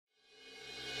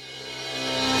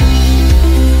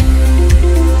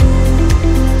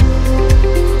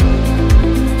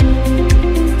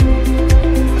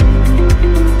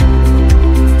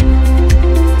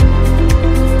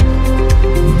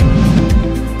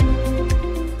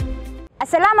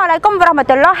Assalamualaikum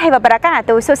warahmatullahi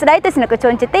wabarakatuh សួស្តីទស្សនិកជ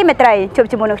នជាទីមេត្រីជួប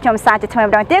ជាមួយនឹងខ្ញុំសាជាថ្មី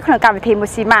ម្ដងទៀតក្នុងកម្មវិធី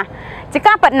Musima ជា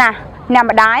ការពិតណាស់អ្នក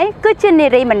ម្ដាយគឺជានា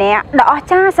រីម្នាក់ដ៏អស្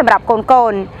ចារ្យសម្រាប់កូ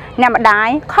នអ្នកម្ដាយ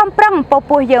ខំប្រឹងព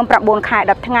ពោះយើង9ខែ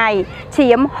10ថ្ងៃឈា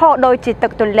មហូរដូចជាទឹ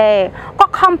កទន្លេគា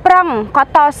ត់ខំប្រឹងគា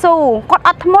ត់តស៊ូគាត់អ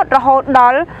ត់ធ្មត់រហូតដ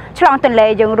ល់ឆ្លងទន្លេ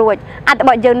យើងរួចអត្ថប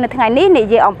ទយើងនៅថ្ងៃនេះនិ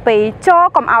យាយអំពីចូល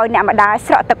កុំឲ្យអ្នកម្ដាយ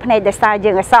ស្រក់ទឹកភ្នែកដោយសារ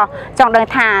យើងអសោះចង់ដឹង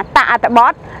ថាតើអត្ថប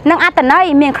ទនិងអត្ថន័យ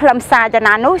មានខ្លឹមសារយ៉ាង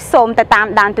ណានោះសូមទៅតាម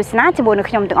ដានទស្សនាជាមួយនឹង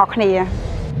ខ្ញុំទាំងអស់គ្នា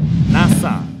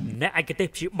NASA អ្នកឯកទេស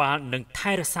ព្យាបាលនិង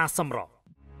ថែរក្សាសម្រស់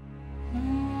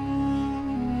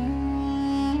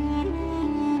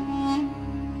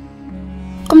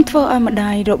កុំធ្វើឲ្យម្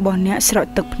ដាយរបស់អ្នកស្រក់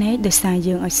ទឹកភ្នែកដោយសារ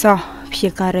យើងឲ្យសោះព្យា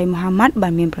ការីមូហាម៉ាត់បា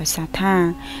នមានប្រសាសន៍ថា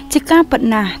ជាការពិត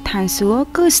ណាស់ឋានសួគ៌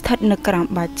គឺស្ថិតនៅក្រោម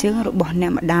បាតជើងរបស់អ្ន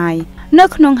កម្ដាយនៅ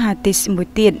ក្នុងហាឌីសមួយ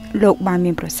ទៀតលោកបាន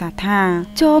មានប្រសាសន៍ថា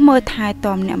ចូលមើលថែ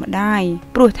ទាំអ្នកម្ដាយ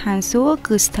ព្រោះឋានសួគ៌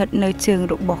គឺស្ថិតនៅជើង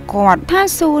របស់គាត់ឋាន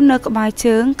សួគ៌នៅក្បែរ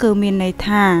ជើងគឺមានន័យ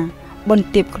ថាបន្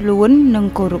ទាបខ្លួននិង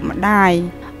គោរពម្ដាយ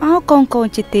អោកូន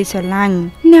ជាទីស្រឡាញ់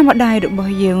អ្នកម្ដាយរប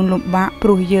ស់យើងលំបាកព្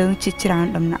រោះយើងជាច្រើន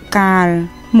ដំណាក់កាល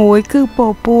មួយគឺពោ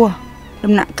ពោះ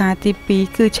ដំណាក់កាលទី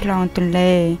2គឺឆ្លងទន្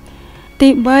លេទី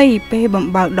3ពេលបំ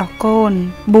បើកដោះកូន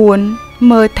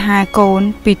4មើលថែកូន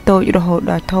ពីតូចរហូត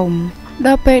ដល់ធំដ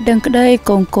ល់ពេលដឹងក្តី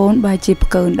កូនបែរជា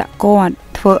ផ្កើនដាក់គាត់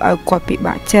ធ្វើឲ្យគាត់ពិ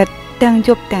បាកចិត្តទាំងយ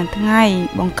ប់ទាំងថ្ងៃ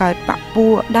បង្កើតបាក់ពួ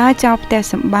កដើរចោលផ្ទះ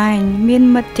សម្បែងមាន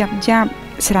មិត្តចាប់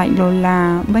ស្រែកលោឡា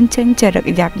បញ្ចេញចរិត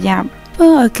យ៉ាប់ធ្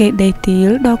វើឲ្យគេដេកទៀល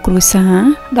ដល់គ្រួសារ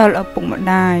ដល់ឪពុកម្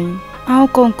ដាយអោ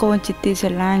កូនជាទីស្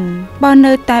រឡាញ់បើ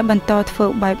នៅតែបន្តធ្វើ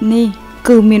បែបនេះ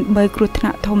គឺមាន3គ្រោះថ្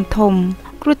នាក់ធំ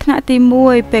គ្រោះថ្នាក់ទី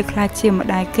1ពេលខ្លាចជាម្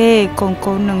ដាយគេ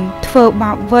កូននឹងធ្វើ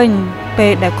បាបវិញពេ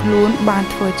លដែលខ្លួនបាន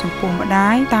ធ្វើចំពោះម្ដា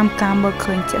យតាមការមើល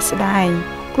ឃើញជាក់ស្ដែង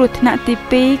គ្រោះថ្នាក់ទី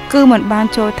2គឺមិនបាន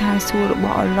ចូលឋានសួគ៌រប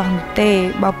ស់អល់ឡោះនោះទេ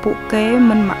បើពួកគេ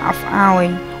មិនមកអាប់ឲ្យ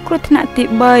គ្រោះថ្នាក់ទី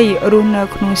3រស់នៅ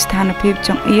ក្នុងស្ថានភាពច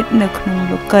ង្អៀតនៅក្នុង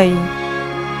លោកី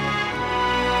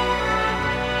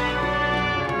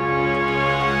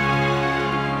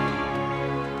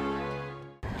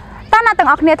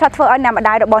ទាំងអស់គ្នាធ្លាប់ធ្វើឲ្យអ្នកម្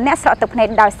ដាយរបស់អ្នកស្រក់ទឹកភ្នែក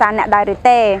ដោយសារអ្នកដែរឬ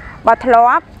ទេបើធ្លា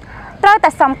ប់ត្រូវតែ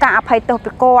សុំការអភ័យទោស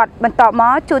ពីគាត់បន្ទាប់ម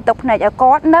កជួយទឹកភ្នែកឲ្យ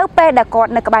គាត់នៅពេលដែលគា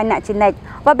ត់នៅក្បែរអ្នកជានិច្ច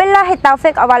វ៉ាបិលឡាហ៊ីតៅហ្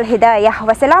វិកអវ៉ាល់ហ៊ីដាយ៉ា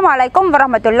វ៉ាសាឡាមអាឡៃគុំវ៉ារ៉ា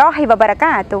ហ្មាតុលឡោះហ៊ីវ៉ាបារ៉ា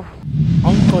កាតុអ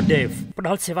ង្គរ Dev ផ្ដ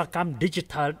ល់សេវាកម្ម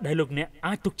Digital ដែលលោកអ្នក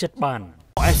អាចទុកចិត្តបាន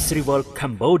OS Rival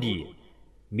Cambodia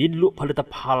មានលក់ផលិត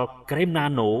ផលក្រែមណា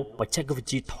ណូបច្ចេកវិ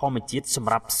ទ្យាធម្មជាតិស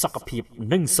ម្រាប់សុខភាព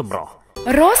និងសម្រស់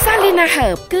Rosalina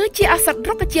Herb គឺជាឱសថ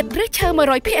រុក្ខជាតិឫសឈើ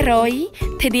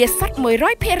 100% ធានាសុទ្ធ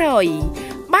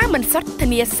 100% បើមិនសុទ្ធធា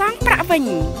នាសងប្រាក់វិញ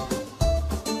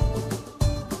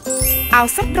ឱ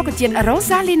សថរុក្ខជាតិ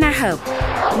Rosalina Herb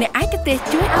អ្នកឯកទេស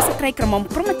ជួយឲ្យស្ត្រីក្រមុំ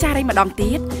ព្រហ្មចារីយ៍ម្ដង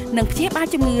ទៀតនិងព្យាបាល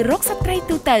ជំងឺរោគស្ត្រី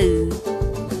ទូទៅ